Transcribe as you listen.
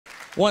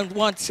1,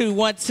 1, 2,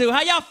 1, 2.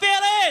 How y'all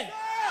feeling?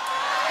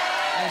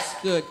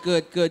 That's good,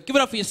 good, good. Give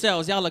it up for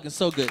yourselves. Y'all looking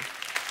so good.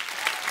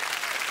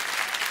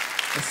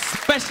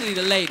 Especially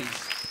the ladies.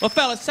 Well,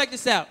 fellas, check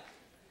this out.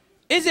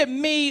 Is it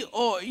me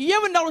or you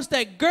ever notice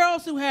that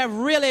girls who have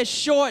really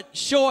short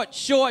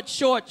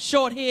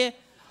hair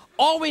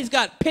always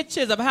got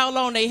pictures of how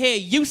long their hair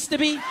used to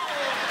be? You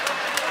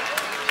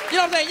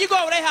know what I'm saying? You go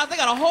over their house, they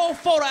got a whole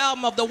photo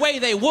album of the way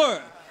they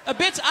were.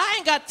 Bitch, I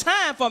ain't got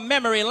time for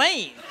memory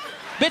lane.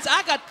 Bitch,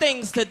 I got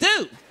things to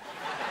do.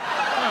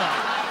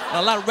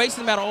 A lot of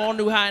racism at an all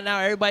new high now.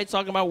 Everybody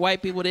talking about white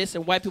people this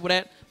and white people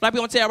that. Black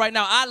people, I'm tell you right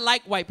now, I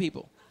like white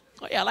people.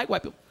 Oh yeah, I like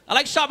white people. I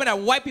like shopping at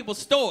white people's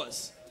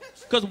stores.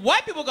 Because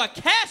white people got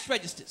cash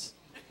registers.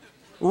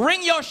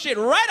 Ring your shit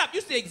right up.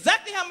 You see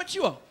exactly how much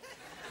you owe.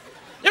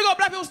 You go to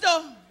black people's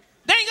store,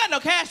 they ain't got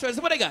no cash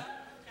register. What they got?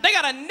 They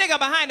got a nigga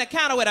behind the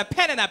counter with a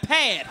pen and a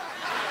pad.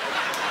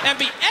 And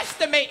be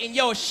estimating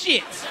your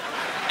shit.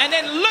 And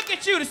then look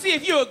at you to see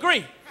if you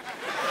agree.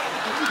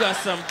 You got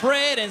some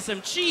bread and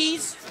some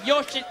cheese,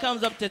 your shit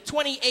comes up to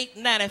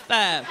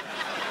 $28.95.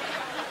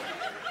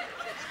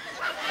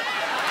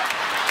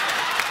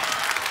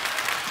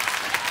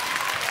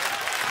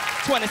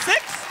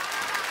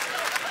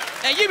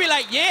 $26? And you be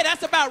like, yeah,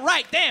 that's about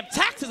right. Damn,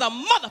 taxes a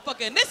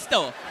motherfucker in this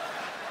store.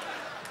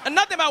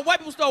 Another thing about white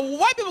people's store,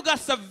 white people got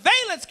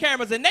surveillance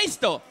cameras in their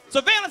store.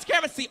 Surveillance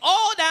cameras see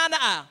all down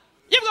the aisle.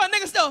 You ever go to a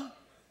nigga store?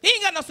 He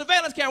ain't got no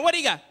surveillance camera. What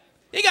he got?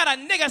 He got a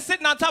nigga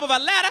sitting on top of a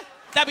ladder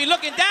that be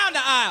looking down the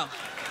aisle.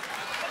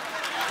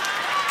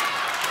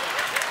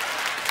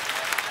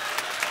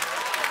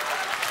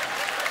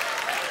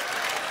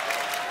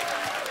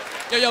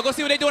 Yo, go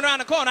see what they doing around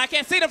the corner. I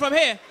can't see them from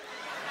here.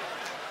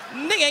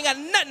 Nigga ain't got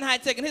nothing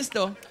high-tech in his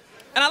store.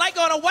 And I like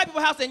going to white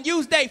people's house and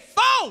use their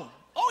phone.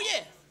 Oh,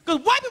 yeah.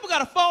 Because white people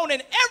got a phone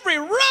in every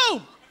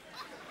room.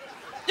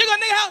 You go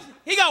to nigga house,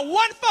 he got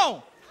one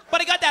phone.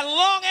 But he got that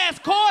long-ass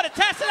cord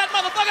attached to that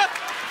motherfucker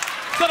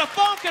so the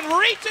phone can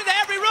reach into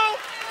every room.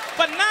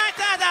 But 9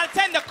 times out of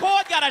 10, the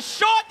cord got a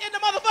short in the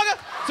motherfucker,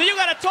 so you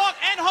gotta talk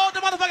and hold the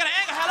motherfucker at an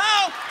angle.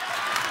 Hello?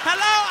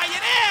 Hello? Are you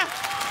there?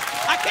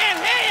 I can't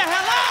hear you.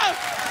 Hello?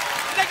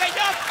 Nigga,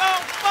 your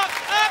phone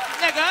fucked up,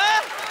 nigga.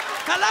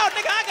 Hello,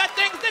 nigga, I got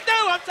things to do.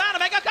 I'm trying to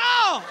make a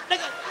call.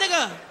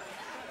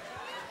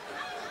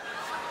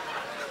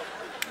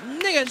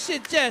 Nigga,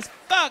 shit just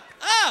fucked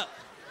up.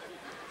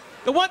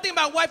 The one thing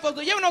about white folks,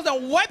 you ever know that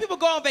when white people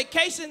go on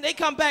vacation, they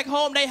come back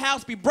home, their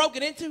house be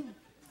broken into?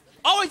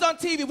 Always on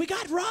TV, we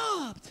got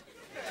robbed.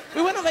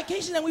 We went on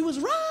vacation and we was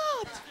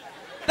robbed.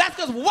 That's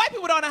because white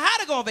people don't know how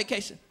to go on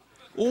vacation.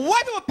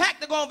 White people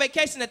pack to go on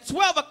vacation at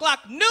 12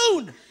 o'clock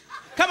noon.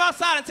 Come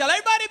outside and tell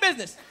everybody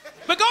business.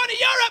 We're going to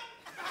Europe.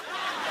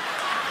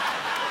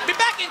 Be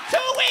back in 2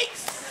 weeks.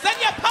 Send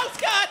your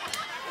postcard.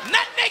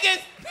 Not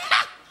niggas.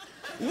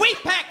 We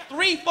pack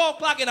 3, 4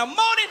 o'clock in the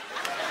morning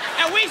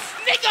and we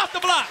sneak off the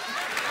block.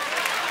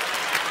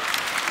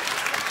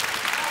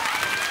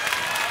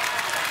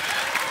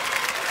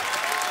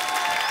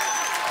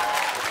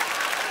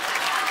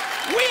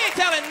 We ain't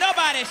telling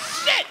nobody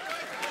shit.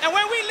 And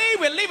when we leave,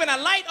 we're leaving a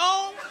light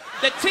on,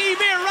 the TV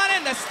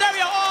running, the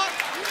stereo on.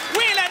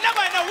 We ain't letting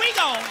nobody know we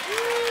gone.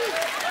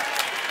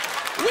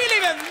 We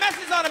leaving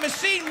messages on the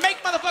machine,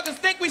 make motherfuckers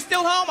think we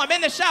still home. I'm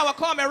in the shower,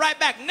 call me right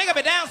back. Nigga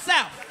be down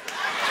south.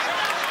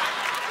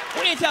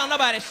 We ain't telling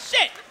nobody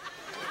shit.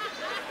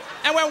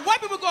 And when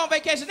white people go on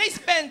vacation, they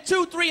spend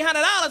 $200,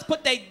 $300,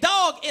 put their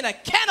dog in a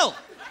kennel.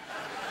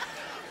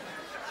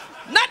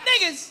 Not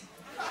niggas.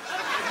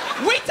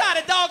 We tie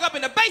the dog up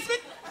in the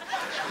basement,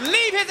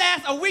 leave his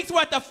ass a week's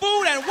worth of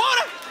food and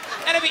water,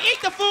 and if he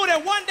eat the food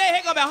in 1 day,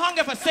 he gonna be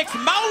hungry for 6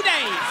 more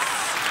days.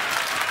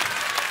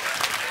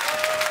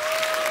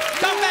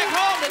 Come back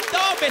home, the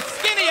dog be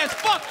skinny as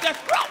fuck,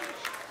 just rough.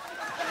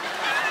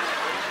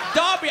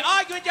 Dog be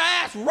arguing your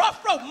ass,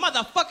 rough,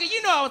 motherfucker.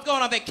 You know I was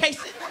going on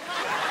vacation.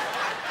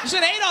 You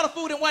should have ate all the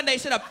food in 1 day,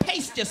 should have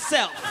paced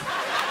yourself.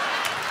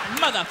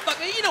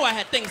 Motherfucker, you know I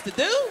had things to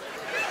do.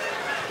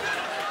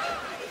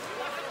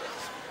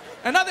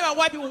 Another thing about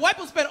white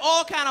people spend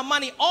all kind of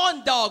money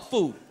on dog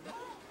food.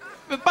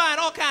 Been buying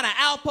all kind of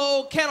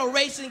Alpo, kennel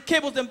racing,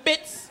 kibbles and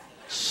bits.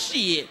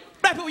 Shit.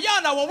 Black people, y'all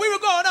know when we were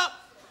growing up,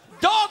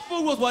 dog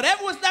food was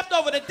whatever was left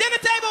over the dinner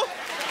table,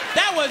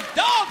 that was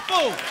dog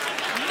food.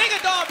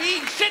 Nigga dog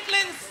be eating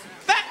chitlins,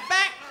 fat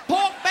back,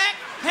 pork back,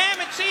 ham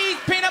and cheese,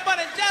 peanut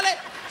butter and jelly,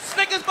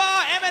 Snickers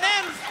bar,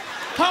 M&M's,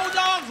 hot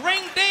dogs,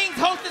 ring dings,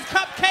 Hostess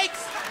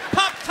cupcakes,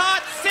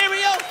 Pop-Tarts,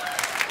 cereal.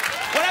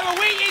 Whatever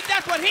we eat,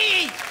 that's what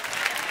he eats.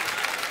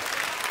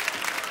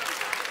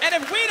 And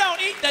if we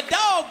don't eat, the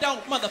dog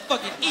don't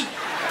motherfucking eat.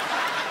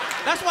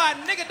 That's why a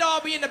nigga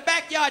dog be in the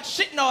backyard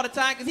shitting all the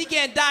time, because he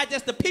can't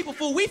digest the people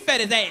food we fed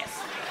his ass.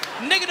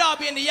 Nigga dog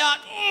be in the yard,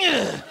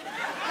 ugh.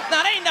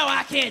 Now they know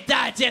I can't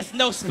digest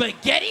no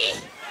spaghetti.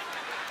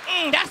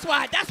 That's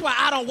why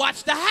I don't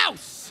watch The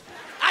House.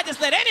 I just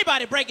let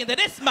anybody break into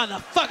this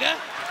motherfucker,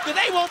 because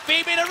they won't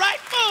feed me the right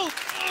food.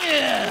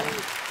 Ugh.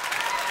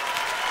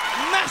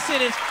 My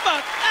shit is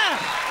fucked up.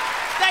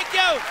 Thank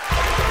you.